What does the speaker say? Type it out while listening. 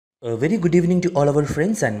A very good evening to all our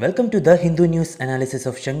friends and welcome to the Hindu News Analysis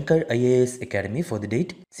of Shankar IAS Academy for the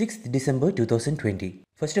date 6th December 2020.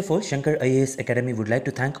 First of all, Shankar IAS Academy would like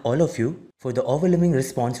to thank all of you for the overwhelming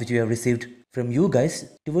response which we have received from you guys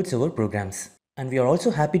towards our programs. And we are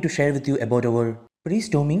also happy to share with you about our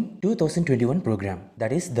Prestorming 2021 program,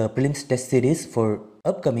 that is the prelims test series for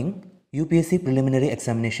upcoming UPSC Preliminary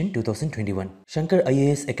Examination 2021. Shankar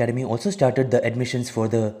IAS Academy also started the admissions for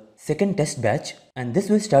the second test batch, and this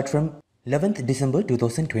will start from 11th December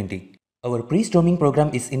 2020. Our Prestorming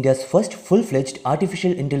program is India's first full-fledged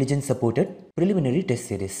artificial intelligence supported preliminary test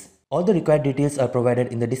series. All the required details are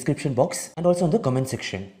provided in the description box and also in the comment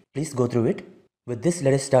section. Please go through it. With this,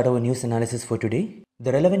 let us start our news analysis for today.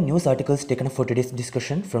 The relevant news articles taken up for today's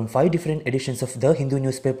discussion from 5 different editions of the Hindu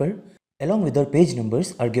newspaper along with their page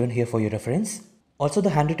numbers are given here for your reference. Also,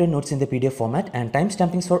 the handwritten notes in the PDF format and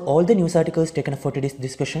timestampings for all the news articles taken up for today's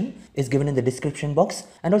discussion is given in the description box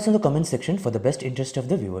and also in the comment section for the best interest of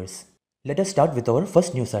the viewers. Let us start with our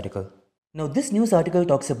first news article. Now, this news article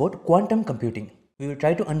talks about quantum computing. We will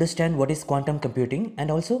try to understand what is quantum computing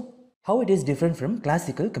and also how it is different from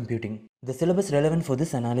classical computing. The syllabus relevant for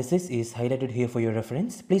this analysis is highlighted here for your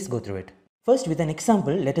reference. Please go through it. First, with an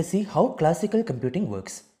example, let us see how classical computing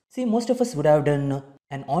works. See, most of us would have done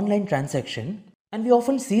an online transaction, and we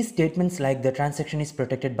often see statements like the transaction is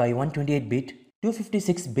protected by 128-bit,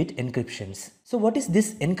 256-bit encryptions. So what is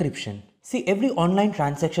this encryption? See, every online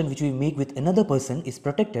transaction which we make with another person is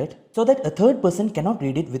protected so that a third person cannot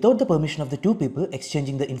read it without the permission of the two people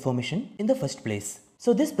exchanging the information in the first place.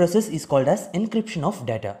 So this process is called as encryption of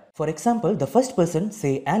data. For example, the first person,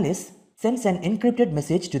 say Alice, sends an encrypted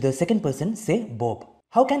message to the second person, say Bob.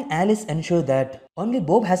 How can Alice ensure that only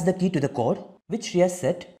Bob has the key to the code which she has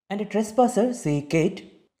set and a trespasser, say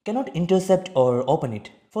Kate, cannot intercept or open it?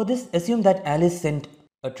 For this, assume that Alice sent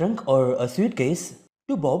a trunk or a suitcase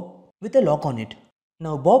to Bob with a lock on it.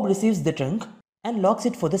 Now Bob receives the trunk and locks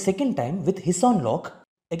it for the second time with his own lock,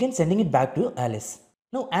 again sending it back to Alice.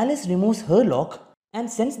 Now Alice removes her lock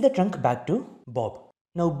and sends the trunk back to Bob.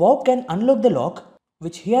 Now Bob can unlock the lock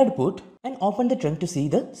which he had put and open the trunk to see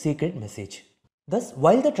the secret message. Thus,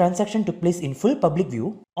 while the transaction took place in full public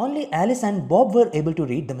view, only Alice and Bob were able to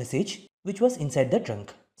read the message which was inside the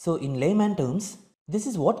trunk. So in layman terms, this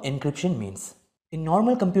is what encryption means. In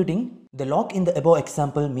normal computing, the lock in the above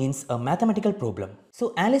example means a mathematical problem.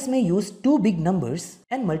 So Alice may use two big numbers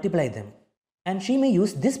and multiply them, and she may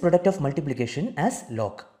use this product of multiplication as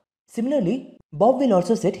lock. Similarly, Bob will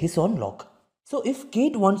also set his own lock. So if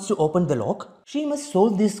Kate wants to open the lock, she must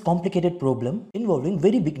solve this complicated problem involving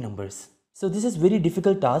very big numbers. So this is very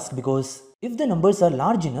difficult task because if the numbers are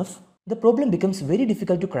large enough, the problem becomes very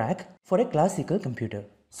difficult to crack for a classical computer.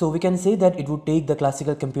 So we can say that it would take the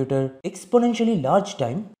classical computer exponentially large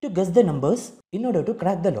time to guess the numbers in order to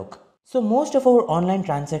crack the lock. So most of our online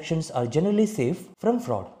transactions are generally safe from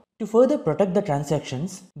fraud. To further protect the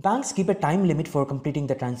transactions, banks keep a time limit for completing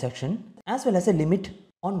the transaction as well as a limit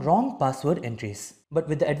on wrong password entries. But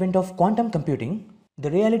with the advent of quantum computing, the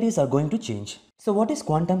realities are going to change. So what is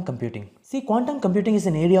quantum computing? See, quantum computing is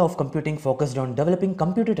an area of computing focused on developing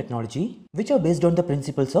computer technology which are based on the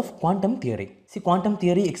principles of quantum theory. See, quantum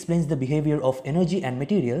theory explains the behavior of energy and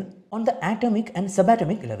material on the atomic and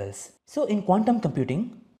subatomic levels. So in quantum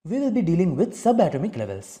computing, we will be dealing with subatomic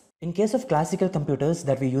levels. In case of classical computers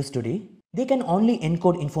that we use today, they can only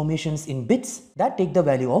encode informations in bits that take the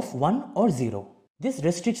value of 1 or 0. This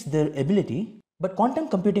restricts their ability, but quantum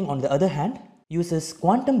computing on the other hand uses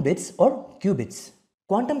quantum bits or qubits.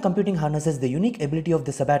 Quantum computing harnesses the unique ability of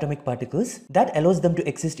the subatomic particles that allows them to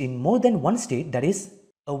exist in more than one state, that is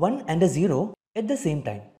a 1 and a 0 at the same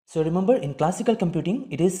time. So remember, in classical computing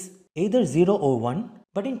it is either 0 or 1,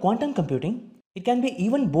 but in quantum computing it can be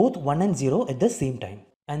even both 1 and 0 at the same time.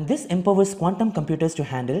 And this empowers quantum computers to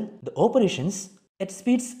handle the operations at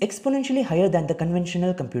speeds exponentially higher than the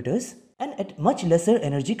conventional computers and at much lesser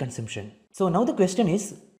energy consumption. So now the question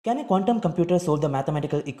is, can a quantum computer solve the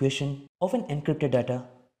mathematical equation of an encrypted data?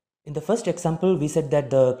 In the first example, we said that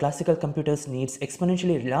the classical computers needs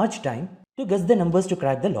exponentially large time to guess the numbers to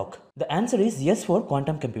crack the lock. The answer is yes for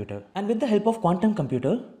quantum computer. And with the help of quantum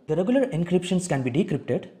computer, the regular encryptions can be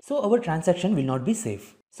decrypted, so our transaction will not be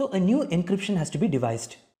safe. So a new encryption has to be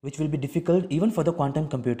devised, which will be difficult even for the quantum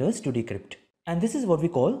computers to decrypt. And this is what we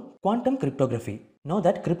call quantum cryptography. Know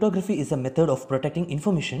that cryptography is a method of protecting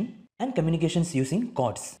information and communications using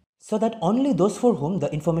codes, so that only those for whom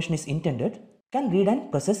the information is intended can read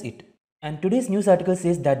and process it. And today's news article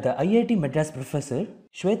says that the IIT Madras professor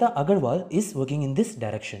Shweta Agarwal is working in this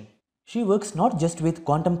direction. She works not just with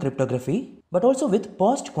quantum cryptography but also with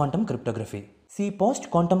post-quantum cryptography. See,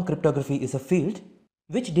 post-quantum cryptography is a field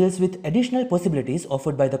which deals with additional possibilities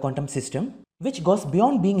offered by the quantum system, which goes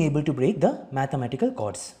beyond being able to break the mathematical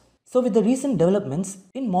codes. So with the recent developments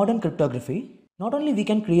in modern cryptography, not only we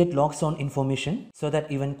can create locks on information so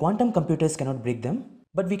that even quantum computers cannot break them,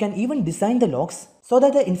 but we can even design the locks so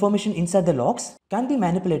that the information inside the locks can be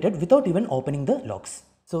manipulated without even opening the locks.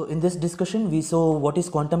 So in this discussion, we saw what is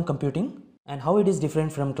quantum computing and how it is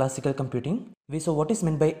different from classical computing. We saw what is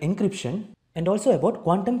meant by encryption and also about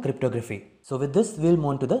quantum cryptography. So with this, we'll move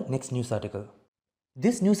on to the next news article.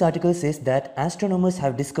 This news article says that astronomers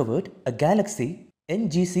have discovered a galaxy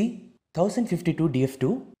NGC 1052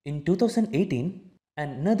 DF2 in 2018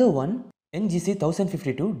 and another one NGC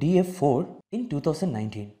 1052 DF4 in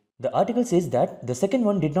 2019. The article says that the second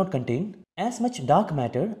one did not contain as much dark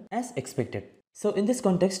matter as expected. So in this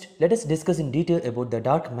context, let us discuss in detail about the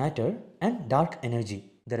dark matter and dark energy.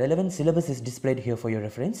 The relevant syllabus is displayed here for your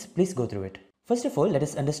reference. Please go through it. First of all, let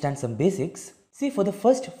us understand some basics. See, for the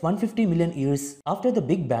first 150 million years after the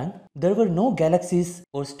Big Bang, there were no galaxies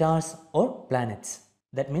or stars or planets.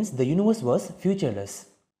 That means the universe was featureless.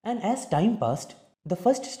 And as time passed, the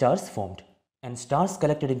first stars formed. And stars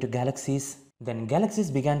collected into galaxies. Then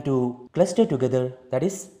galaxies began to cluster together. That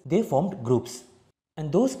is, they formed groups.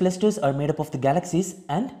 And those clusters are made up of the galaxies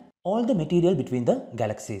and all the material between the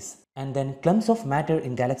galaxies. And then clumps of matter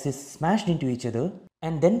in galaxies smashed into each other.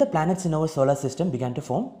 And then the planets in our solar system began to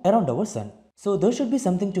form around our sun. So there should be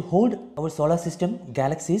something to hold our solar system,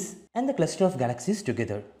 galaxies and the cluster of galaxies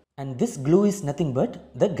together. And this glue is nothing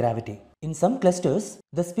but the gravity. In some clusters,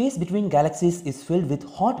 the space between galaxies is filled with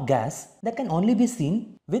hot gas that can only be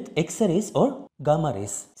seen with X-rays or gamma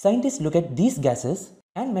rays. Scientists look at these gases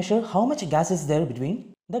and measure how much gas is there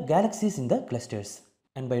between the galaxies in the clusters.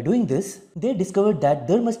 And by doing this, they discovered that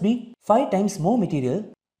there must be 5 times more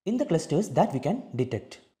material in the clusters that we can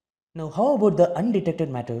detect. Now how about the undetected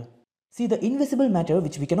matter? See, the invisible matter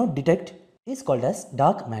which we cannot detect is called as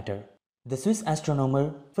dark matter. The Swiss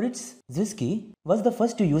astronomer Fritz Zwicky was the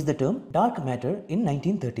first to use the term dark matter in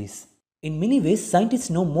 1930s. In many ways, scientists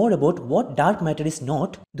know more about what dark matter is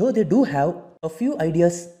not, though they do have a few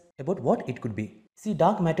ideas about what it could be. See,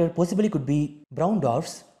 dark matter possibly could be brown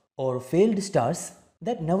dwarfs or failed stars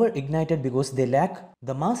that never ignited because they lack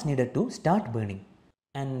the mass needed to start burning.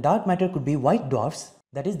 And dark matter could be white dwarfs,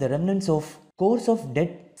 that is the remnants of cores of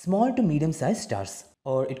dead small to medium sized stars.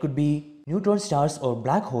 Or it could be neutron stars or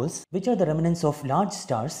black holes, which are the remnants of large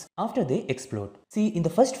stars after they explode. See, in the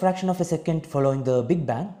first fraction of a second following the Big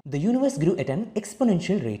Bang, the universe grew at an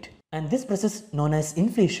exponential rate. And this process known as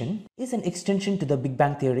inflation is an extension to the Big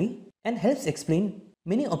Bang theory and helps explain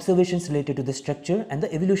many observations related to the structure and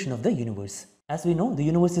the evolution of the universe. As we know, the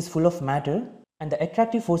universe is full of matter and the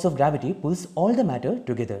attractive force of gravity pulls all the matter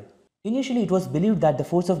together. Initially, it was believed that the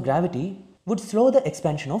force of gravity would slow the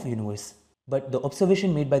expansion of universe. But the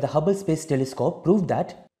observation made by the Hubble Space Telescope proved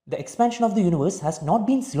that the expansion of the universe has not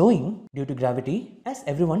been slowing due to gravity as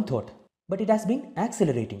everyone thought, but it has been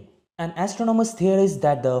accelerating. And astronomers theorize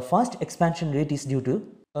that the fast expansion rate is due to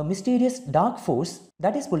a mysterious dark force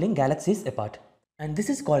that is pulling galaxies apart. And this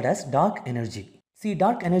is called as dark energy. See,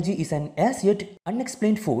 dark energy is an as yet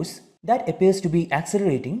unexplained force that appears to be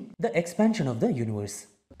accelerating the expansion of the universe.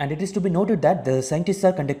 And it is to be noted that the scientists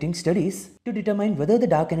are conducting studies to determine whether the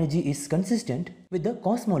dark energy is consistent with the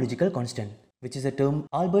cosmological constant, which is a term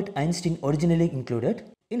Albert Einstein originally included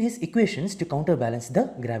in his equations to counterbalance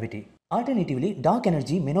the gravity. Alternatively, dark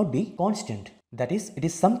energy may not be constant. That is, it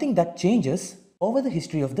is something that changes over the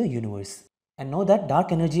history of the universe. And know that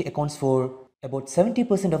dark energy accounts for about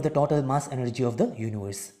 70% of the total mass energy of the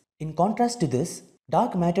universe. In contrast to this,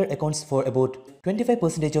 dark matter accounts for about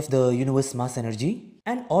 25% of the universe mass energy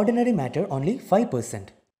and ordinary matter only 5%.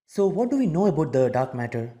 So what do we know about the dark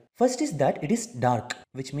matter? First is that it is dark,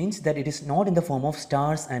 which means that it is not in the form of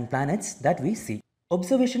stars and planets that we see.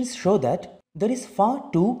 Observations show that there is far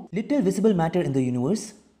too little visible matter in the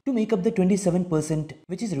universe to make up the 27%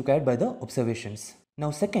 which is required by the observations.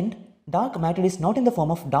 Now second, dark matter is not in the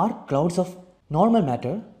form of dark clouds of normal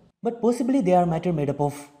matter, but possibly they are matter made up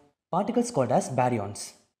of particles called as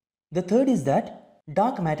baryons. The third is that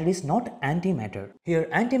dark matter is not antimatter. Here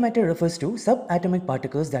antimatter refers to subatomic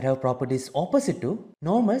particles that have properties opposite to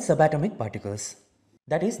normal subatomic particles.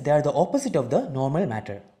 That is, they are the opposite of the normal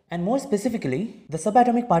matter. And more specifically, the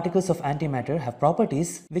subatomic particles of antimatter have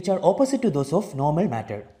properties which are opposite to those of normal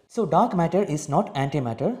matter. So dark matter is not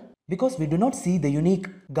antimatter because we do not see the unique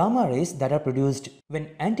gamma rays that are produced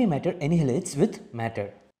when antimatter annihilates with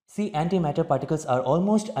matter. See, antimatter particles are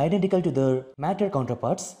almost identical to their matter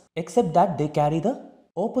counterparts except that they carry the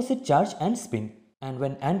opposite charge and spin. And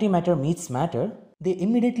when antimatter meets matter, they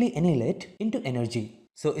immediately annihilate into energy.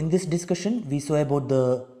 So in this discussion, we saw about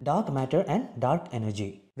the dark matter and dark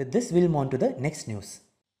energy. With this, we'll move on to the next news.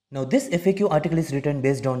 Now this FAQ article is written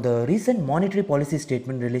based on the recent monetary policy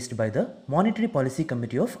statement released by the Monetary Policy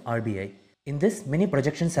Committee of RBI. In this, many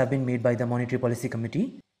projections have been made by the Monetary Policy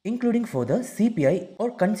Committee, including for the CPI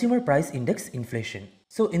or Consumer Price Index inflation.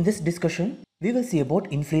 So in this discussion, we will see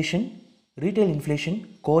about inflation, retail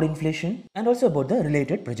inflation, core inflation, and also about the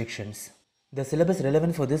related projections. The syllabus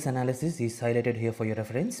relevant for this analysis is highlighted here for your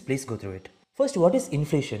reference. Please go through it. First, what is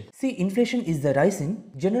inflation? See, inflation is the rise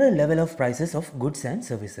in general level of prices of goods and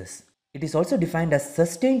services. It is also defined as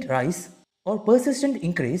sustained rise or persistent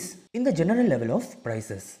increase in the general level of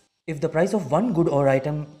prices. If the price of one good or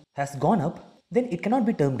item has gone up, then it cannot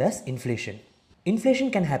be termed as inflation.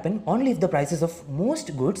 Inflation can happen only if the prices of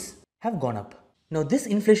most goods have gone up. Now this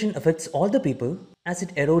inflation affects all the people as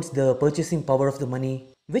it erodes the purchasing power of the money,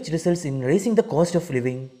 which results in raising the cost of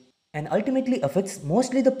living and ultimately affects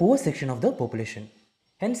mostly the poor section of the population.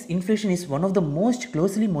 Hence, inflation is one of the most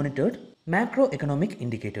closely monitored macroeconomic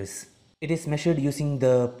indicators. It is measured using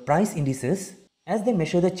the price indices as they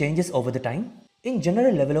measure the changes over the time in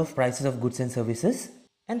general level of prices of goods and services,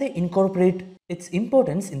 and they incorporate its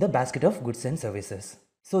importance in the basket of goods and services.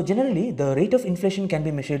 So generally, the rate of inflation can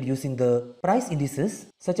be measured using the price indices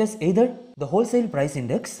such as either the wholesale price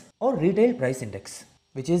index or retail price index,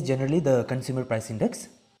 which is generally the consumer price index.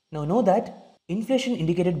 Now know that inflation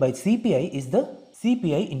indicated by CPI is the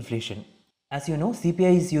CPI inflation. As you know,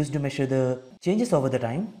 CPI is used to measure the changes over the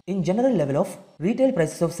time in general level of retail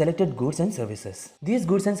prices of selected goods and services. These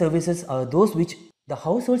goods and services are those which the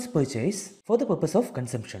households purchase for the purpose of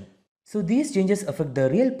consumption. So these changes affect the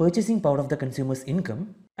real purchasing power of the consumer's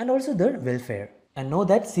income and also their welfare. And know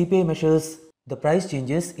that CPI measures the price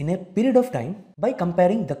changes in a period of time by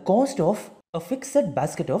comparing the cost of a fixed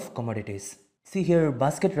basket of commodities. See here,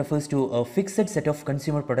 basket refers to a fixed set of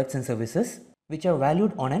consumer products and services which are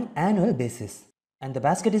valued on an annual basis. And the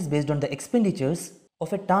basket is based on the expenditures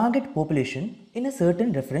of a target population in a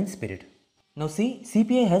certain reference period. Now see,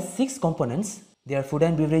 CPI has 6 components. They are food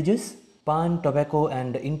and beverages, pan, tobacco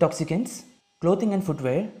and intoxicants, clothing and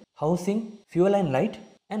footwear, housing, fuel and light,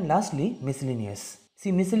 and lastly miscellaneous.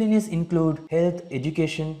 See, miscellaneous include health,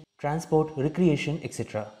 education, transport, recreation,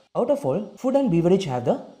 etc. Out of all, food and beverage have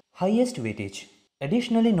the highest weightage.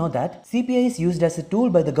 Additionally, know that CPI is used as a tool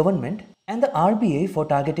by the government and the RBI for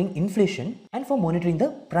targeting inflation and for monitoring the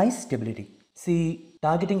price stability. See,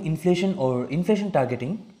 targeting inflation or inflation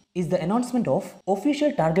targeting is the announcement of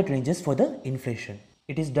official target ranges for the inflation.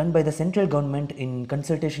 It is done by the central government in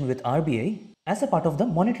consultation with RBI as a part of the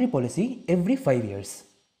monetary policy every 5 years.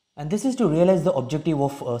 And this is to realize the objective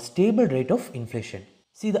of a stable rate of inflation.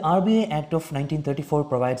 See, the RBI Act of 1934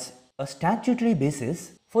 provides a statutory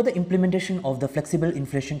basis for the implementation of the flexible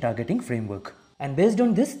inflation targeting framework. And based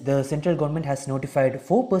on this, the central government has notified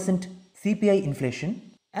 4% CPI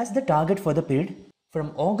inflation as the target for the period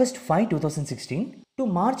from August 5, 2016 to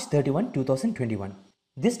March 31, 2021.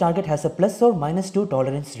 This target has a plus or minus 2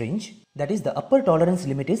 tolerance range, that is the upper tolerance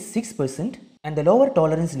limit is 6% and the lower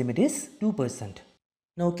tolerance limit is 2%.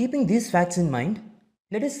 Now keeping these facts in mind,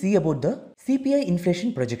 let us see about the CPI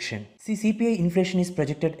inflation projection. See, CPI inflation is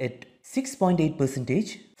projected at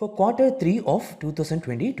 6.8% for quarter 3 of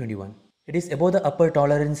 2020-21. It is above the upper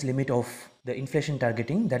tolerance limit of the inflation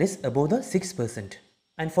targeting, that is above the 6%.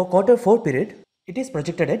 And for quarter 4 period, it is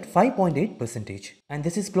projected at 5.8%, and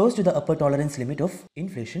this is close to the upper tolerance limit of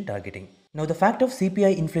inflation targeting. Now the fact of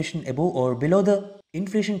CPI inflation above or below the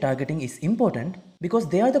inflation targeting is important because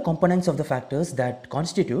they are the components of the factors that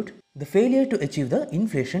constitute the failure to achieve the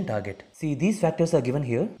inflation target. See, these factors are given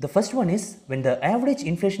here. The first one is when the average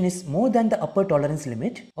inflation is more than the upper tolerance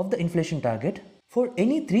limit of the inflation target for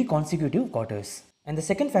any 3 consecutive quarters. And the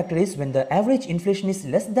second factor is when the average inflation is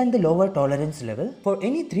less than the lower tolerance level for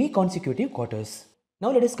any 3 consecutive quarters.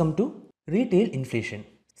 Now let us come to retail inflation.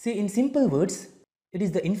 See, in simple words, it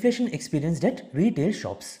is the inflation experienced at retail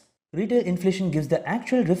shops. Retail inflation gives the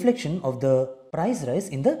actual reflection of the price rise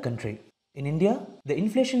in the country. In India, the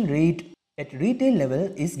inflation rate at retail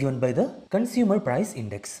level is given by the Consumer Price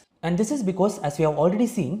Index. And this is because, as we have already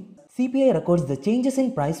seen, CPI records the changes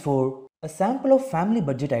in price for a sample of family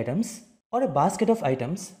budget items or a basket of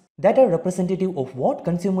items that are representative of what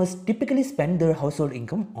consumers typically spend their household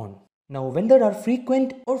income on. Now, when there are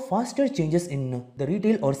frequent or faster changes in the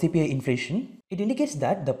retail or CPI inflation, it indicates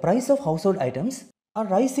that the price of household items are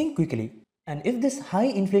rising quickly. And if this high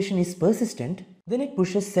inflation is persistent, then it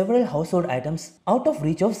pushes several household items out of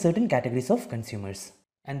reach of certain categories of consumers.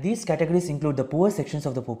 And these categories include the poor sections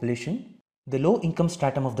of the population, the low income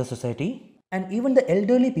stratum of the society, and even the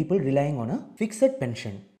elderly people relying on a fixed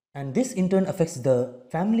pension. And this in turn affects the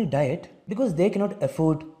family diet because they cannot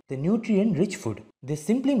afford the nutrient-rich food. This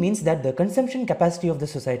simply means that the consumption capacity of the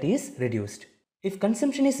society is reduced. If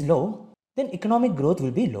consumption is low, then economic growth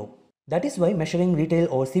will be low. That is why measuring retail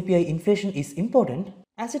or CPI inflation is important,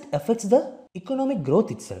 as it affects the economic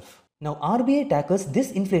growth itself. Now RBI tackles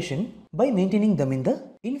this inflation by maintaining them in the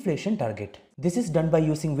inflation target. This is done by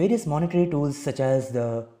using various monetary tools such as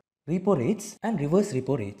the repo rates and reverse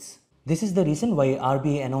repo rates. This is the reason why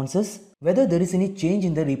RBI announces whether there is any change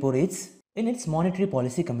in the repo rates in its Monetary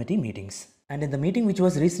Policy Committee meetings. And in the meeting which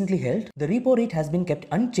was recently held, the repo rate has been kept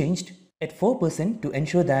unchanged at 4% to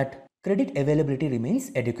ensure that credit availability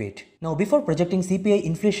remains adequate. Now, before projecting CPI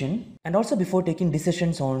inflation and also before taking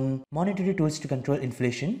decisions on monetary tools to control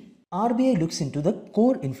inflation, RBI looks into the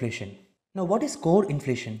core inflation. Now, what is core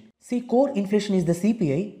inflation? See, core inflation is the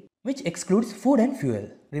CPI which excludes food and fuel.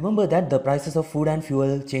 Remember that the prices of food and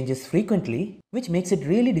fuel changes frequently, which makes it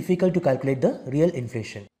really difficult to calculate the real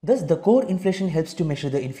inflation. Thus, the core inflation helps to measure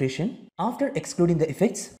the inflation after excluding the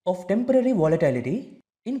effects of temporary volatility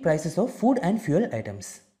in prices of food and fuel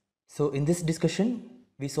items. So in this discussion,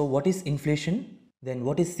 we saw what is inflation, then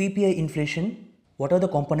what is CPI inflation, what are the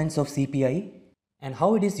components of CPI, and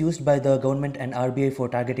how it is used by the government and RBI for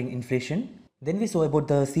targeting inflation. Then we saw about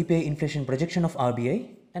the CPI inflation projection of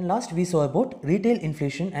RBI, and last we saw about retail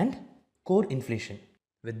inflation and core inflation.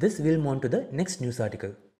 With this, we'll move on to the next news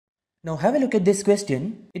article. Now have a look at this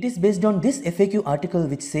question. It is based on this FAQ article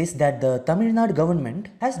which says that the Tamil Nadu government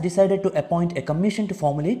has decided to appoint a commission to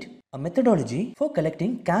formulate a methodology for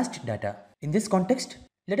collecting caste data. In this context,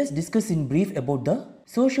 let us discuss in brief about the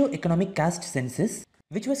socio-economic caste census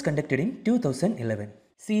which was conducted in 2011.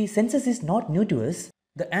 See, census is not new to us.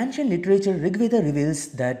 The ancient literature Rigveda reveals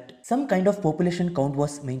that some kind of population count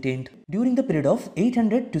was maintained during the period of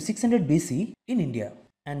 800 to 600 BC in India.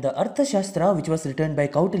 And the Artha Shastra, which was written by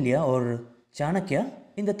Kautilya or Chanakya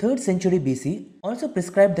in the 3rd century BC, also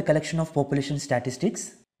prescribed the collection of population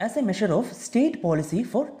statistics as a measure of state policy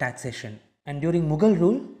for taxation. And during Mughal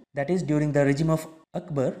rule, that is during the regime of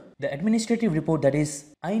Akbar, the administrative report, that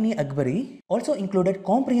is Aini Akbari, also included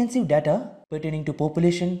comprehensive data pertaining to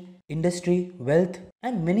population, industry, wealth,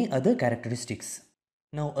 and many other characteristics.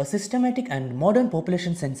 Now, a systematic and modern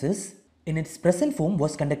population census in its present form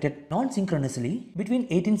was conducted non-synchronously between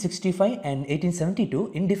 1865 and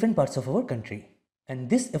 1872 in different parts of our country. And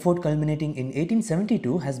this effort culminating in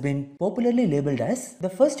 1872 has been popularly labelled as the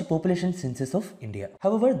first population census of India.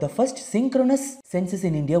 However, the first synchronous census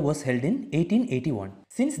in India was held in 1881.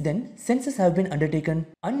 Since then, censuses have been undertaken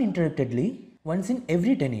uninterruptedly once in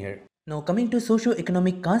every 10 years. Now coming to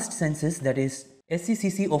socio-economic caste census, that is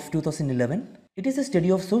SCCC of 2011, it is a study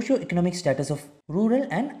of socio-economic status of rural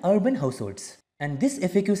and urban households. And this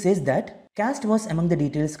FAQ says that caste was among the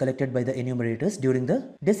details collected by the enumerators during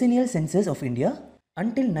the decennial census of India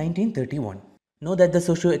until 1931. Know that the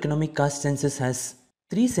socio-economic caste census has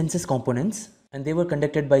 3 census components and they were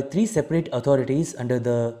conducted by 3 separate authorities under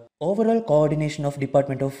the overall coordination of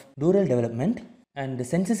Department of Rural Development. And the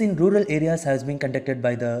census in rural areas has been conducted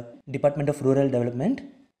by the Department of Rural Development,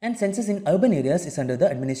 and census in urban areas is under the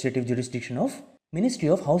administrative jurisdiction of Ministry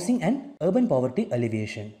of Housing and Urban Poverty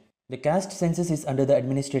Alleviation. The caste census is under the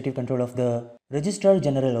administrative control of the Registrar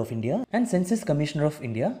General of India and Census Commissioner of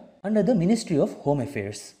India under the Ministry of Home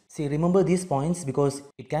Affairs. See, remember these points because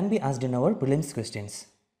it can be asked in our prelims questions.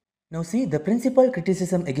 Now see, the principal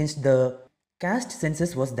criticism against the caste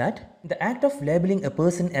census was that the act of labeling a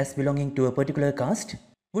person as belonging to a particular caste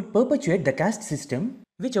would perpetuate the caste system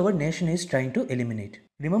which our nation is trying to eliminate.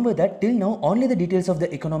 Remember that till now only the details of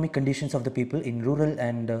the economic conditions of the people in rural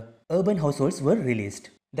and urban households were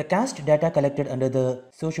released. The caste data collected under the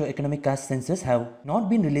socio-economic caste census have not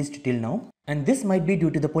been released till now, and this might be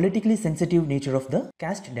due to the politically sensitive nature of the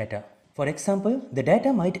caste data. For example, the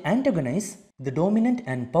data might antagonize the dominant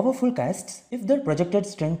and powerful castes if their projected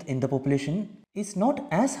strength in the population is not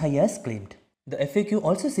as high as claimed. The FAQ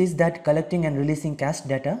also says that collecting and releasing caste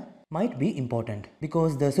data might be important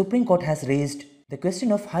because the Supreme Court has raised the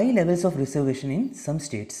question of high levels of reservation in some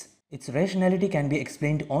states. Its rationality can be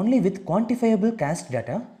explained only with quantifiable caste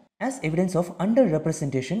data as evidence of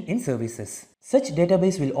underrepresentation in services. Such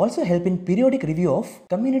database will also help in periodic review of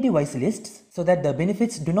community-wise lists so that the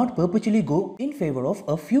benefits do not perpetually go in favor of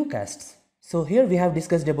a few castes. So here we have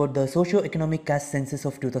discussed about the socio-economic caste census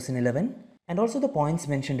of 2011 and also the points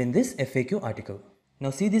mentioned in this FAQ article.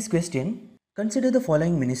 Now see this question. Consider the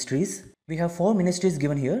following ministries. We have 4 ministries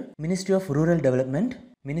given here. Ministry of Rural Development,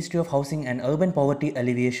 Ministry of Housing and Urban Poverty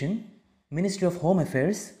Alleviation, Ministry of Home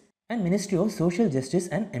Affairs, and Ministry of Social Justice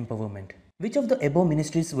and Empowerment. Which of the above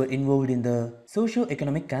ministries were involved in the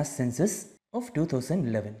socio-economic caste census of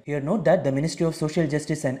 2011. Here note that the Ministry of Social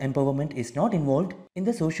Justice and Empowerment is not involved in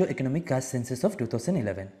the socio-economic caste census of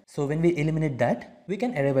 2011. So when we eliminate that, we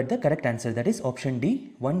can arrive at the correct answer, that is option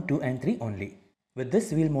D, 1, 2 and 3 only. With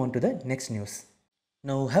this, we will move on to the next news.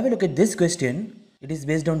 Now have a look at this question. It is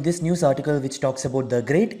based on this news article which talks about the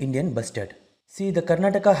Great Indian Bustard. See, the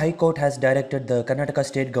Karnataka High Court has directed the Karnataka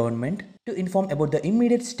state government to inform about the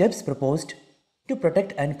immediate steps proposed to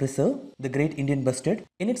protect and preserve the Great Indian Bustard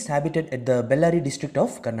in its habitat at the Bellary district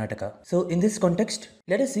of Karnataka. So in this context,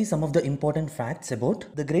 let us see some of the important facts about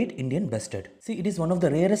the Great Indian Bustard. See, it is one of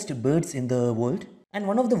the rarest birds in the world and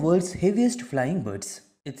one of the world's heaviest flying birds.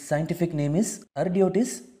 Its scientific name is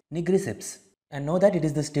Ardiotis nigriceps, and know that it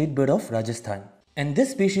is the state bird of Rajasthan. And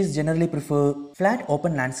this species generally prefer flat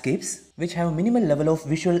open landscapes which have minimal level of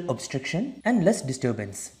visual obstruction and less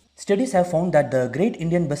disturbance. Studies have found that the Great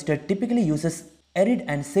Indian Bustard typically uses arid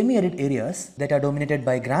and semi-arid areas that are dominated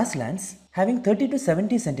by grasslands having 30 to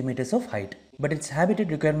 70 centimeters of height, but its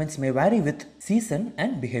habitat requirements may vary with season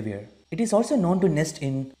and behavior. It is also known to nest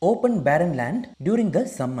in open barren land during the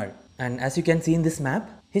summer. And as you can see in this map,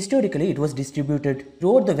 historically it was distributed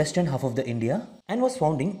throughout the western half of the India and was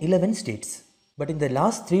found in 11 states. But in the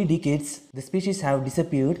last 3 decades, the species have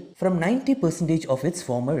disappeared from 90% of its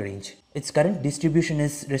former range. Its current distribution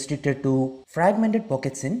is restricted to fragmented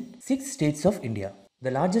pockets in 6 states of India. The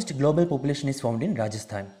largest global population is found in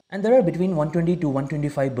Rajasthan. And there are between 120 to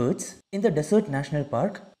 125 birds in the Desert National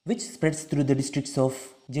Park, which spreads through the districts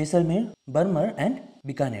of Jaisalmer, Barmer and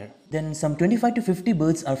Bikaner. Then some 25 to 50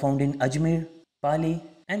 birds are found in Ajmer, Pali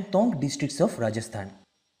and Tonk districts of Rajasthan.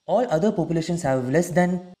 All other populations have less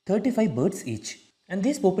than 35 birds each, and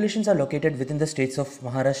these populations are located within the states of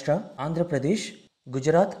Maharashtra, Andhra Pradesh,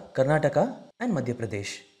 Gujarat, Karnataka and Madhya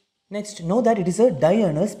Pradesh. Next, know that it is a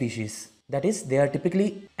diurnal species, that is, they are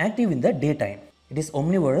typically active in the daytime. It is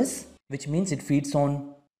omnivorous, which means it feeds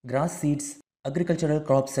on grass seeds, agricultural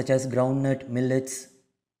crops such as groundnut, millets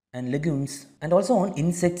and legumes, and also on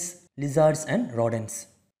insects, lizards and rodents.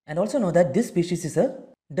 And also know that this species is a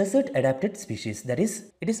desert adapted species, that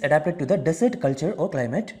is, it is adapted to the desert culture or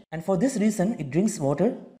climate, and for this reason it drinks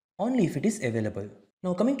water only if it is available.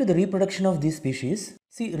 Now coming to the reproduction of this species,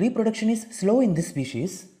 see, reproduction is slow in this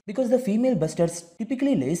species because the female bustards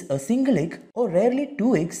typically lays a single egg or rarely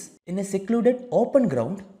 2 eggs in a secluded open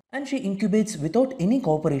ground, and she incubates without any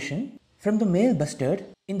cooperation from the male bustard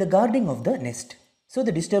in the guarding of the nest. So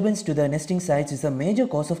the disturbance to the nesting sites is a major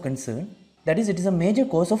cause of concern, that is, it is a major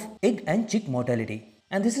cause of egg and chick mortality.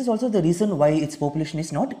 And this is also the reason why its population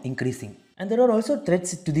is not increasing. And there are also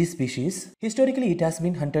threats to this species. Historically, it has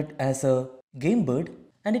been hunted as a game bird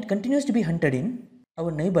and it continues to be hunted in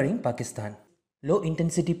our neighboring Pakistan. Low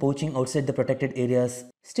intensity poaching outside the protected areas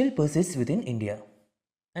still persists within India.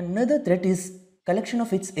 And another threat is collection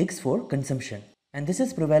of its eggs for consumption. And this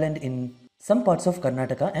is prevalent in some parts of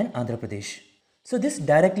Karnataka and Andhra Pradesh. So this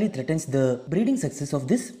directly threatens the breeding success of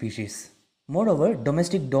this species. Moreover,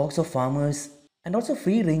 domestic dogs of farmers and also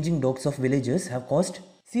free-ranging dogs of villagers have caused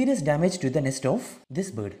serious damage to the nest of this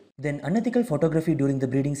bird. Then unethical photography during the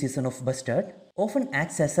breeding season of bustard often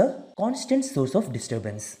acts as a constant source of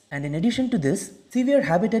disturbance. And in addition to this, severe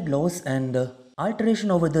habitat loss and alteration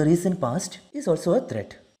over the recent past is also a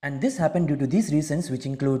threat. And this happened due to these reasons, which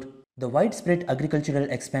include the widespread agricultural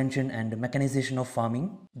expansion and mechanization of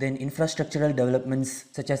farming, then infrastructural developments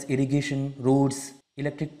such as irrigation, roads,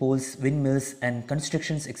 electric poles, windmills and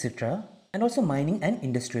constructions, etc., and also mining and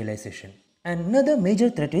industrialization. And another major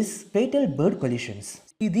threat is fatal bird collisions.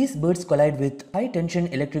 See, these birds collide with high tension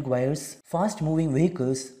electric wires, fast moving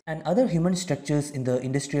vehicles and other human structures in the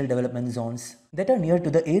industrial development zones that are near to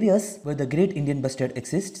the areas where the Great Indian Bustard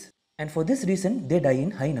exists, and for this reason they die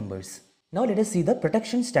in high numbers. Now let us see the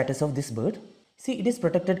protection status of this bird. See, it is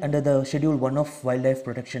protected under the Schedule 1 of Wildlife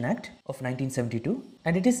Protection Act of 1972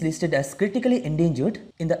 and it is listed as critically endangered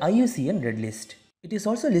in the IUCN Red List. It is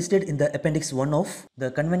also listed in the Appendix 1 of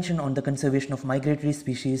the Convention on the Conservation of Migratory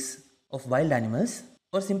Species of Wild Animals,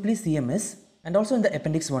 or simply CMS, and also in the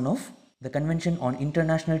Appendix 1 of the Convention on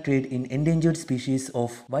International Trade in Endangered Species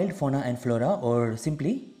of Wild Fauna and Flora, or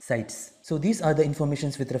simply CITES. So these are the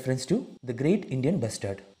informations with reference to the Great Indian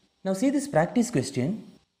Bustard. Now see this practice question.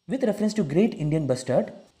 With reference to Great Indian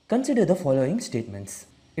Bustard, consider the following statements.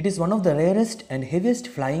 It is one of the rarest and heaviest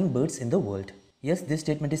flying birds in the world. Yes, this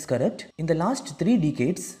statement is correct. In the last 3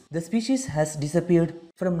 decades, the species has disappeared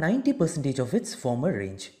from 90% of its former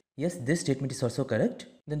range. Yes, this statement is also correct.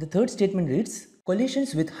 Then the third statement reads,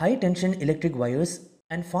 collisions with high tension electric wires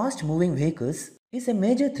and fast moving vehicles is a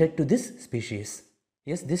major threat to this species.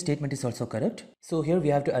 Yes, this statement is also correct. So here we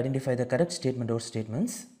have to identify the correct statement or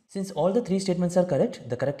statements. Since all the three statements are correct,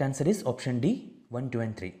 the correct answer is option D, 1, 2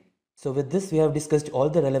 and 3. So with this we have discussed all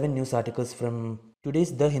the relevant news articles from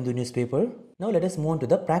today's The Hindu newspaper. Now let us move on to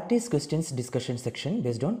the practice questions discussion section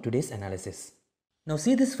based on today's analysis. Now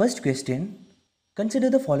see this first question. Consider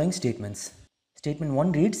the following statements. Statement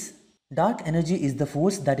 1 reads, dark energy is the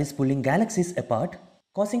force that is pulling galaxies apart,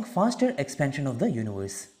 causing faster expansion of the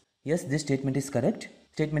universe. Yes, this statement is correct.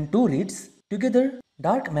 Statement 2 reads, together,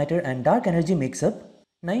 dark matter and dark energy makes up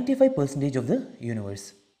 95% of the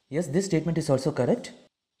universe. Yes, this statement is also correct.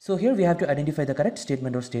 So here we have to identify the correct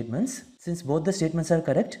statement or statements. Since both the statements are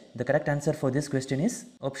correct, the correct answer for this question is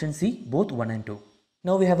option C, both 1 and 2.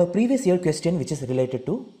 Now we have a previous year question which is related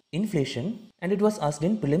to inflation, and it was asked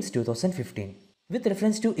in Prelims 2015. With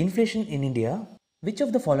reference to inflation in India, which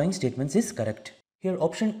of the following statements is correct? Here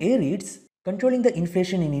option A reads, controlling the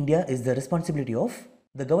inflation in India is the responsibility of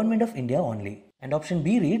the government of India only. And option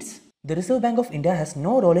B reads, the Reserve Bank of India has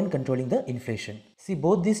no role in controlling the inflation. See,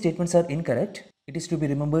 both these statements are incorrect. It is to be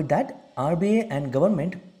remembered that RBI and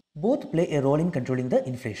government both play a role in controlling the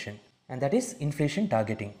inflation, and that is inflation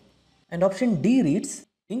targeting. And option D reads,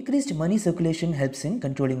 increased money circulation helps in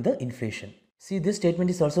controlling the inflation. See, this statement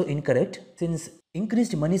is also incorrect, since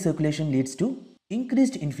increased money circulation leads to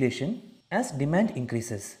increased inflation as demand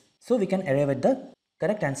increases. So we can arrive at the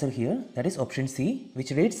correct answer here, that is option C, which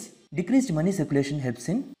reads, decreased money circulation helps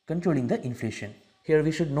in controlling the inflation. Here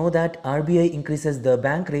we should know that RBI increases the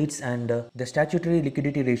bank rates and the statutory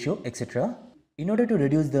liquidity ratio, etc. in order to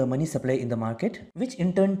reduce the money supply in the market, which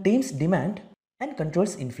in turn tames demand and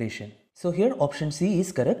controls inflation. So here option C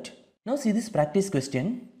is correct. Now see this practice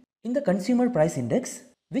question. In the consumer price index,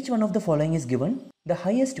 which one of the following is given the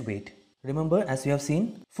highest weight? Remember, as we have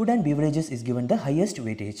seen, food and beverages is given the highest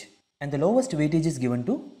weightage, and the lowest weightage is given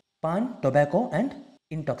to pan, tobacco and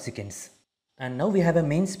intoxicants. And now we have a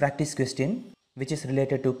mains practice question which is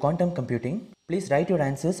related to quantum computing. Please write your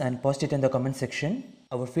answers and post it in the comment section.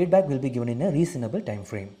 Our feedback will be given in a reasonable time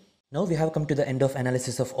frame. Now we have come to the end of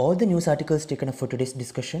analysis of all the news articles taken up for today's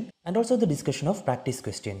discussion and also the discussion of practice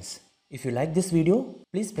questions. If you like this video,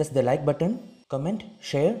 please press the like button, comment,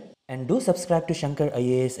 share and do subscribe to Shankar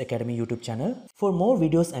IAS Academy YouTube channel for more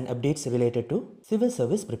videos and updates related to civil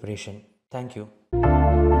service preparation. Thank you.